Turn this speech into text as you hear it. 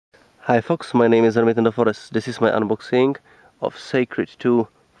Hi folks, my name is Hermit in the Forest. This is my unboxing of Sacred 2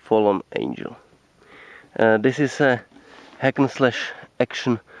 Fallen Angel. This is a hack and slash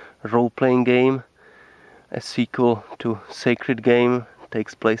action role-playing game, a sequel to Sacred game.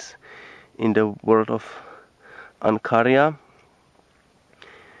 Takes place in the world of Ancaria.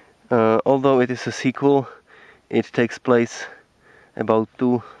 Although it is a sequel, it takes place about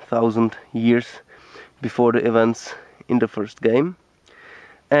 2000 years before the events in the first game.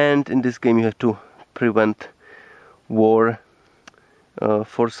 And in this game you have to prevent war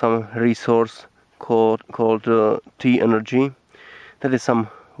for some resource called T-energy. That is some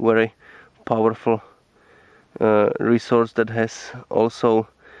very powerful resource that has also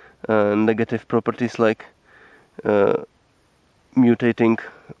negative properties like mutating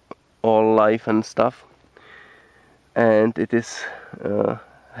all life and stuff. And it is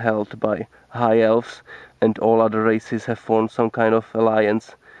held by High Elves, and all other races have formed some kind of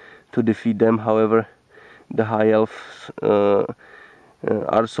alliance to defeat them. However, the High Elves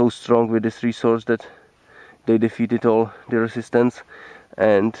are so strong with this resource that they defeated all the resistance,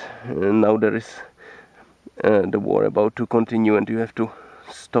 and now there is the war about to continue and you have to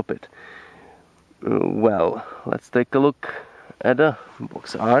stop it. Well, let's take a look at the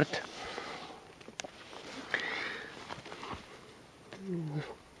box art.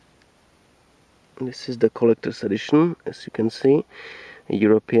 This is the collector's edition, as you can see, a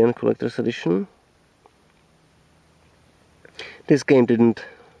European collector's edition. This game didn't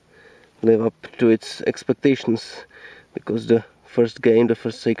live up to its expectations because the first game, the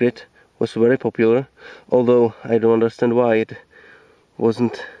first Sacred, was very popular, although I don't understand why it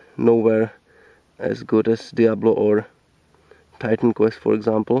wasn't nowhere as good as Diablo or Titan Quest, for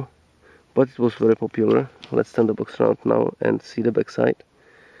example, but it was very popular. Let's turn the box around now and see the backside.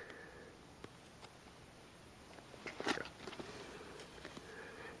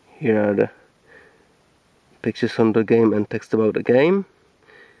 Here are the pictures on the game and text about the game.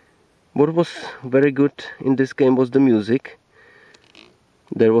 What was very good in this game was the music.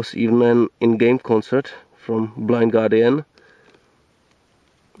 There was even an in-game concert from Blind Guardian,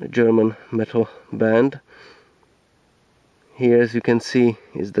 a German metal band. Here, as you can see,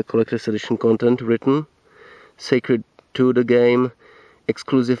 is the collector's edition content written. Sacred 2 the game,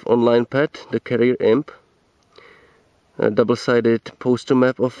 exclusive online pet, the Carrier Imp. A double-sided poster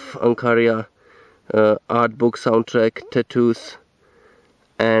map of Ancaria, art book, soundtrack, tattoos,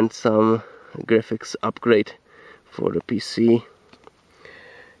 and some graphics upgrade for the PC.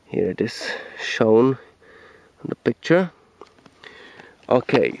 Here it is shown in the picture.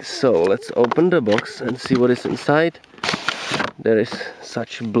 Okay, so let's open the box and see what is inside. There is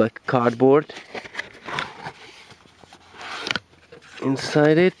such black cardboard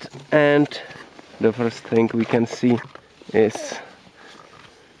inside it, and the first thing we can see is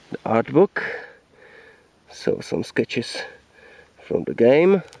the art book. So some sketches from the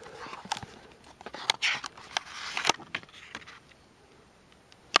game.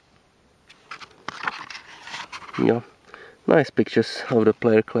 Yeah, nice pictures of the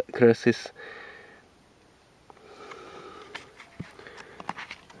player classes.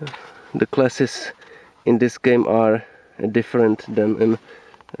 The classes in this game are different than in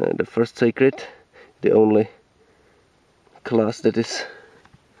the first Sacred. The only class that is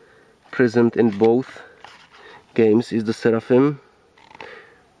present in both games is the Seraphim,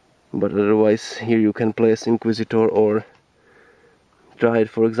 but otherwise here you can play as Inquisitor or Druid,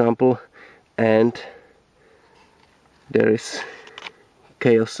 for example, and there is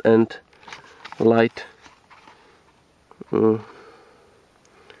Chaos and Light that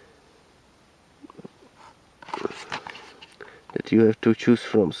you have to choose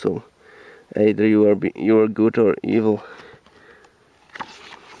from, so either you are good or evil.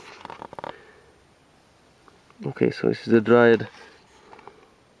 Okay, so this is the Druid.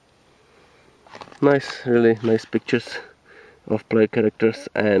 Nice, really nice pictures of player characters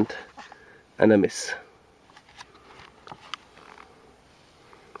and enemies.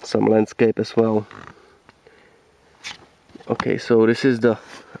 Some landscape as well. Okay, so this is the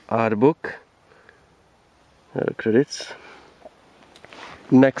art book. Credits.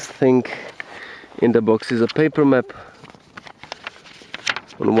 Next thing in the box is a paper map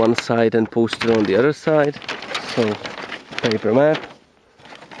on one side and poster on the other side. So, paper map.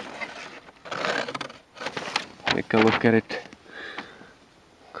 Take a look at it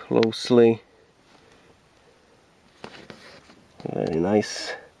closely. Very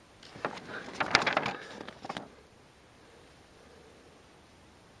nice.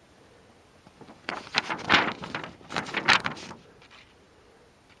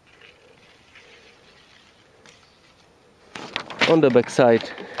 On the back side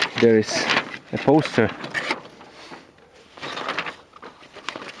there is a poster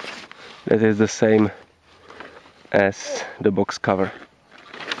that is the same as the box cover.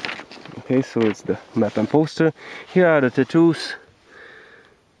 Okay, so it's the map and poster. Here are the tattoos.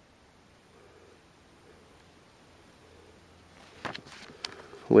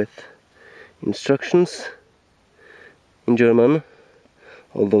 With instructions in German,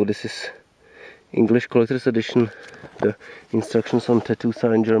 although this is English collector's edition, the instructions on tattoos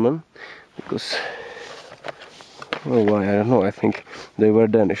are in German, because, oh why, I don't know, I think they were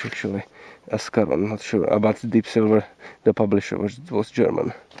Danish actually. Ascaron, not sure, about Deep Silver, the publisher was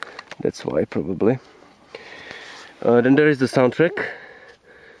German, that's why probably. Then there is the soundtrack,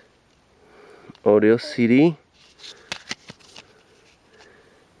 audio CD.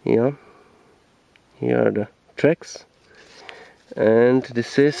 Yeah, here are the tracks, and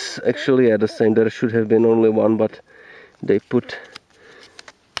this is actually the same. There should have been only one, but they put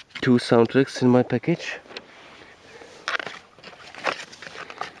 2 soundtracks in my package.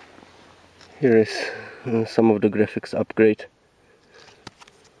 Here is some of the graphics upgrade.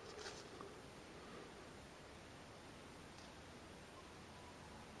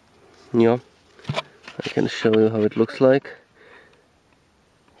 Yeah, I can show you how it looks like,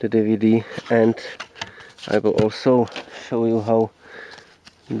 the DVD, and I will also show you how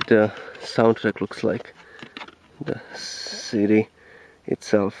the soundtrack looks like, the CD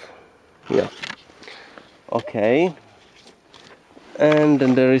itself. Yeah, okay. And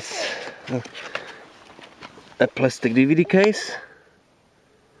then there is a plastic DVD case.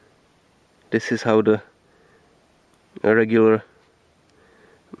 This is how the regular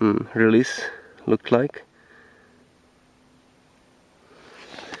release looked like.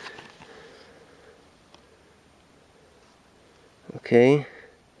 Okay,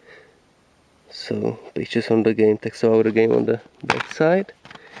 so pictures on the game, text about the game on the back side.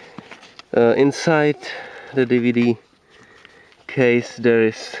 Inside the DVD case there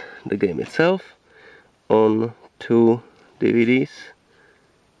is the game itself on 2 DVDs,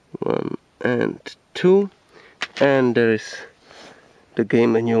 1 and 2, and there is the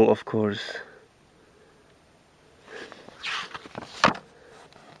game manual, of course.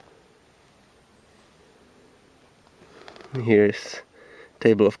 Here is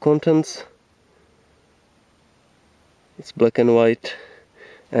table of contents. It's black and white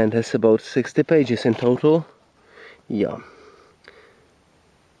and has about 60 pages in total. Yeah.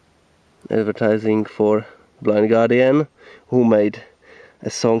 Advertising for Blind Guardian, who made a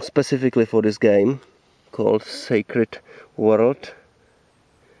song specifically for this game called Sacred World.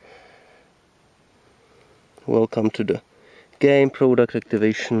 Welcome to the game, product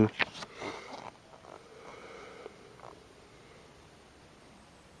activation.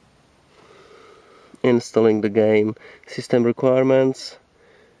 Installing the game, system requirements,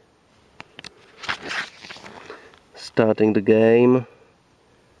 starting the game,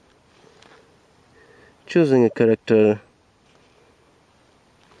 choosing a character,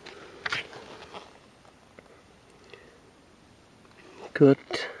 good,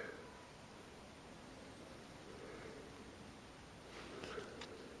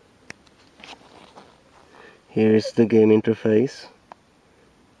 here is the game interface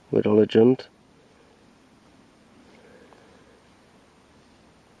with a legend.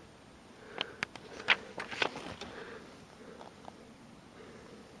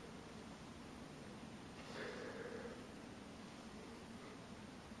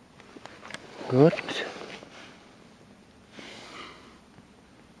 Good.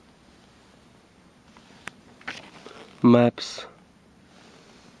 Maps,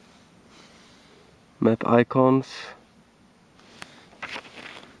 map icons,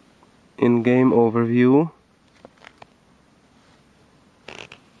 in-game overview,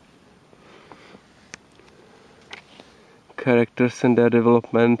 characters and their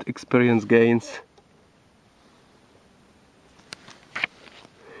development, experience gains.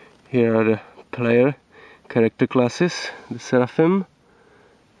 Here are the player character classes, the Seraphim,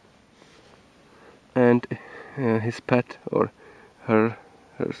 and his pet or her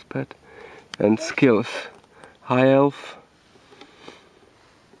pet, and skills, High Elf,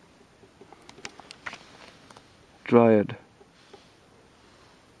 Dryad,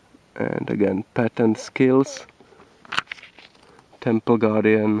 and again pet and skills, Temple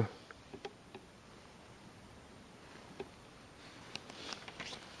Guardian,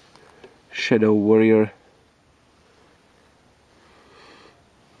 Shadow Warrior,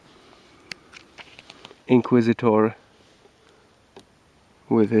 Inquisitor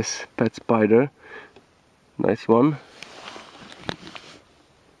with his pet spider, nice one.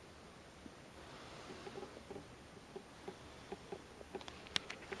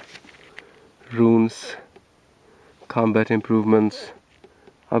 runes, combat improvements,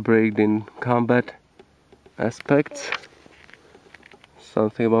 upgrade in combat aspects,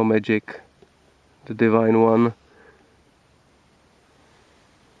 something about magic, the divine one.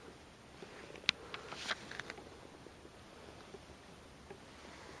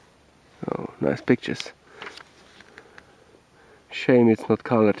 Oh, nice pictures. Shame it's not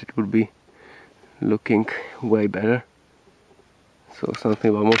colored, it would be looking way better. So something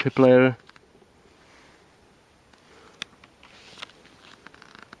about multiplayer.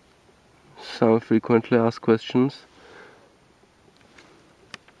 Some frequently asked questions.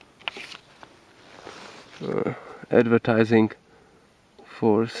 Advertising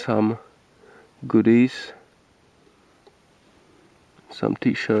for some goodies. Some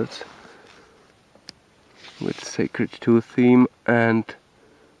t-shirts with Sacred 2 theme and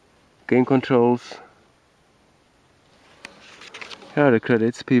game controls. Here are the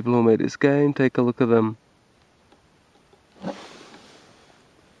credits, people who made this game, take a look at them.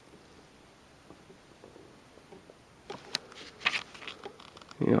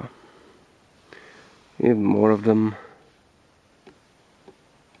 Yeah, even more of them.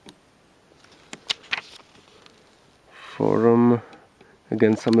 Forum,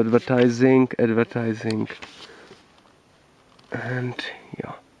 again some advertising, and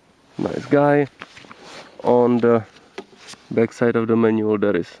yeah, nice guy. On the back side of the manual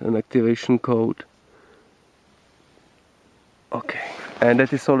there is an activation code. Okay, and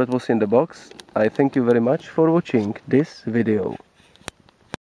that is all that was in the box. I thank you very much for watching this video.